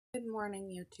morning,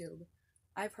 YouTube.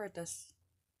 I've heard this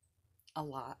a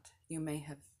lot. You may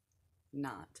have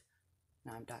not.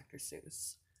 No, I'm Dr.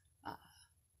 Seuss. Uh,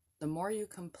 the more you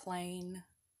complain,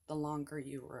 the longer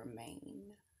you remain.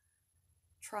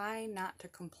 Try not to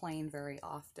complain very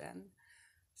often.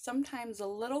 Sometimes a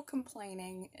little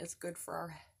complaining is good for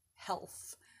our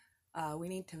health. We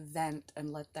need to vent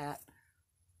and let that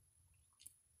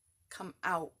come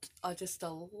out just a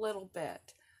little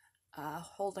bit.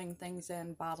 Holding things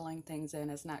in, bottling things in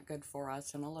is not good for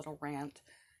us, and a little rant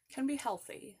can be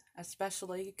healthy,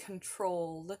 especially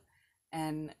controlled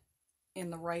and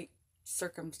in the right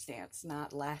circumstance,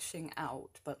 not lashing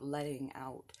out, but letting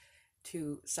out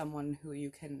to someone who you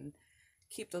can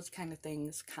keep those kind of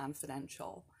things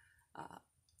confidential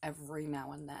every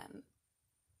now and then.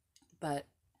 But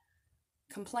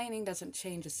complaining doesn't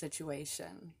change a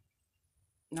situation.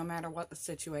 No matter what the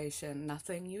situation,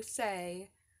 nothing you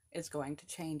say is going to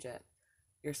change it.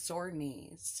 Your sore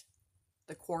knees,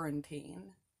 the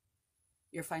quarantine,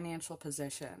 your financial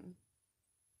position,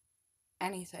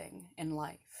 anything in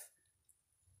life,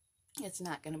 it's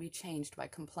not going to be changed by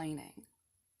complaining.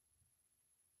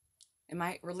 It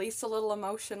might release a little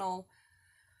emotional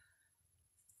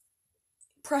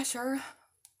pressure,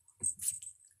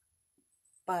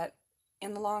 but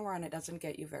in the long run, it doesn't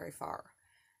get you very far.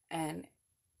 And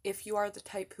if you are the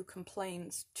type who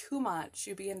complains too much,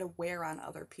 you begin to wear on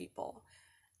other people.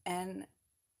 And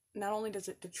not only does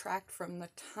it detract from the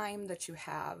time that you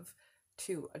have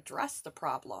to address the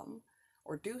problem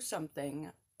or do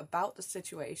something about the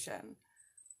situation,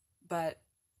 but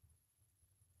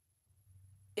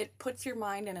it puts your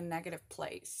mind in a negative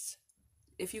place.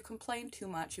 If you complain too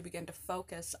much, you begin to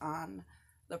focus on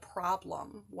the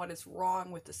problem, what is wrong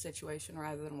with the situation,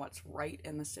 rather than what's right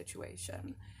in the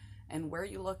situation. And where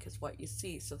you look is what you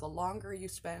see. So the longer you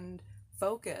spend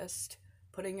focused,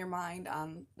 putting your mind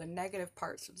on the negative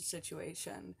parts of the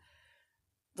situation,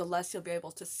 the less you'll be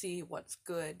able to see what's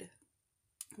good,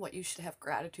 what you should have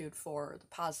gratitude for, the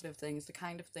positive things, the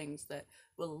kind of things that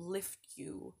will lift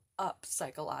you up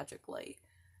psychologically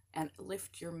and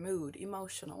lift your mood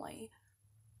emotionally,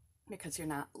 because you're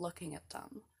not looking at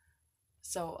them.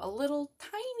 So a little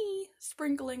tiny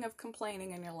sprinkling of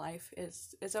complaining in your life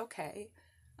is okay,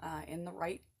 in the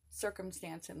right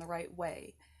circumstance, in the right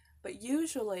way. But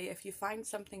usually if you find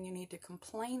something you need to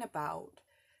complain about,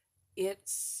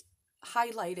 it's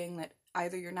highlighting that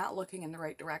either you're not looking in the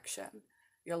right direction,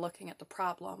 you're looking at the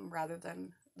problem rather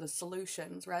than the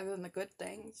solutions, rather than the good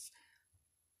things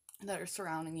that are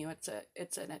surrounding you.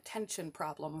 It's an attention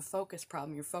problem, a focus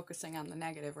problem. You're focusing on the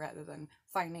negative rather than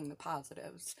finding the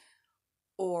positives.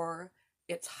 Or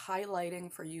it's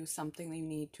highlighting for you something that you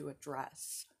need to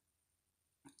address.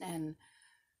 And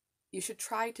you should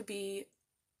try to be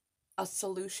a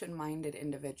solution-minded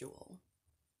individual,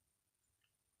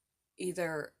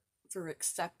 either through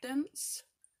acceptance.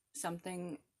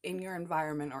 Something in your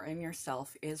environment or in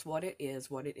yourself is what it is,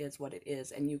 what it is, what it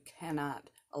is, and you cannot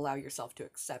allow yourself to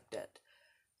accept it,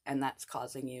 and that's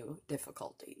causing you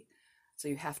difficulty. So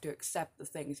you have to accept the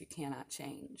things you cannot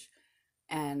change.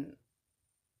 And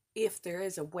if there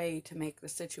is a way to make the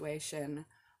situation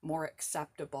more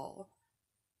acceptable,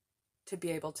 to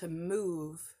be able to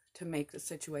move to make the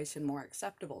situation more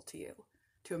acceptable to you,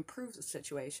 to improve the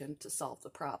situation, to solve the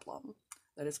problem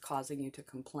that is causing you to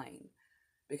complain.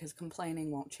 Because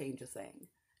complaining won't change a thing.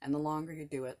 And the longer you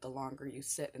do it, the longer you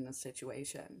sit in the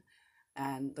situation.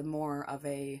 And the more of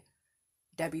a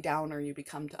Debbie Downer you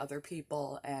become to other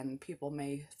people, and people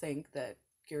may think that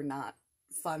you're not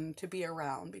fun to be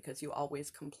around because you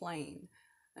always complain.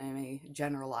 I may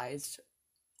generalize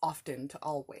often to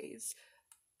always,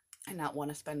 and not want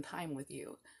to spend time with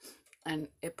you. And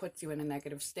it puts you in a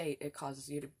negative state. It causes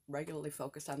you to regularly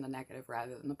focus on the negative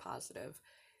rather than the positive.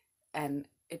 And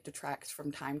it detracts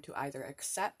from time to either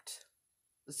accept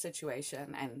the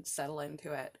situation and settle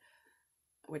into it,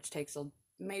 which takes a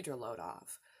major load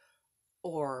off,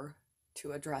 or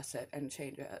to address it and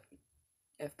change it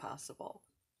if possible.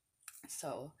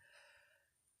 So,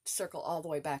 circle all the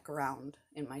way back around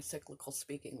in my cyclical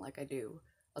speaking like I do.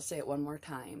 I'll say it one more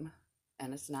time,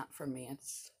 and it's not from me,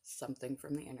 it's something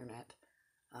from the internet.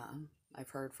 I've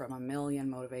heard from a million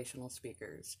motivational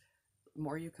speakers. The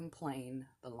more you complain,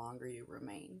 the longer you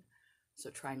remain. So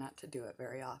try not to do it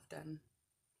very often.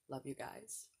 Love you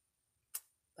guys.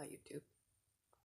 Bye, YouTube.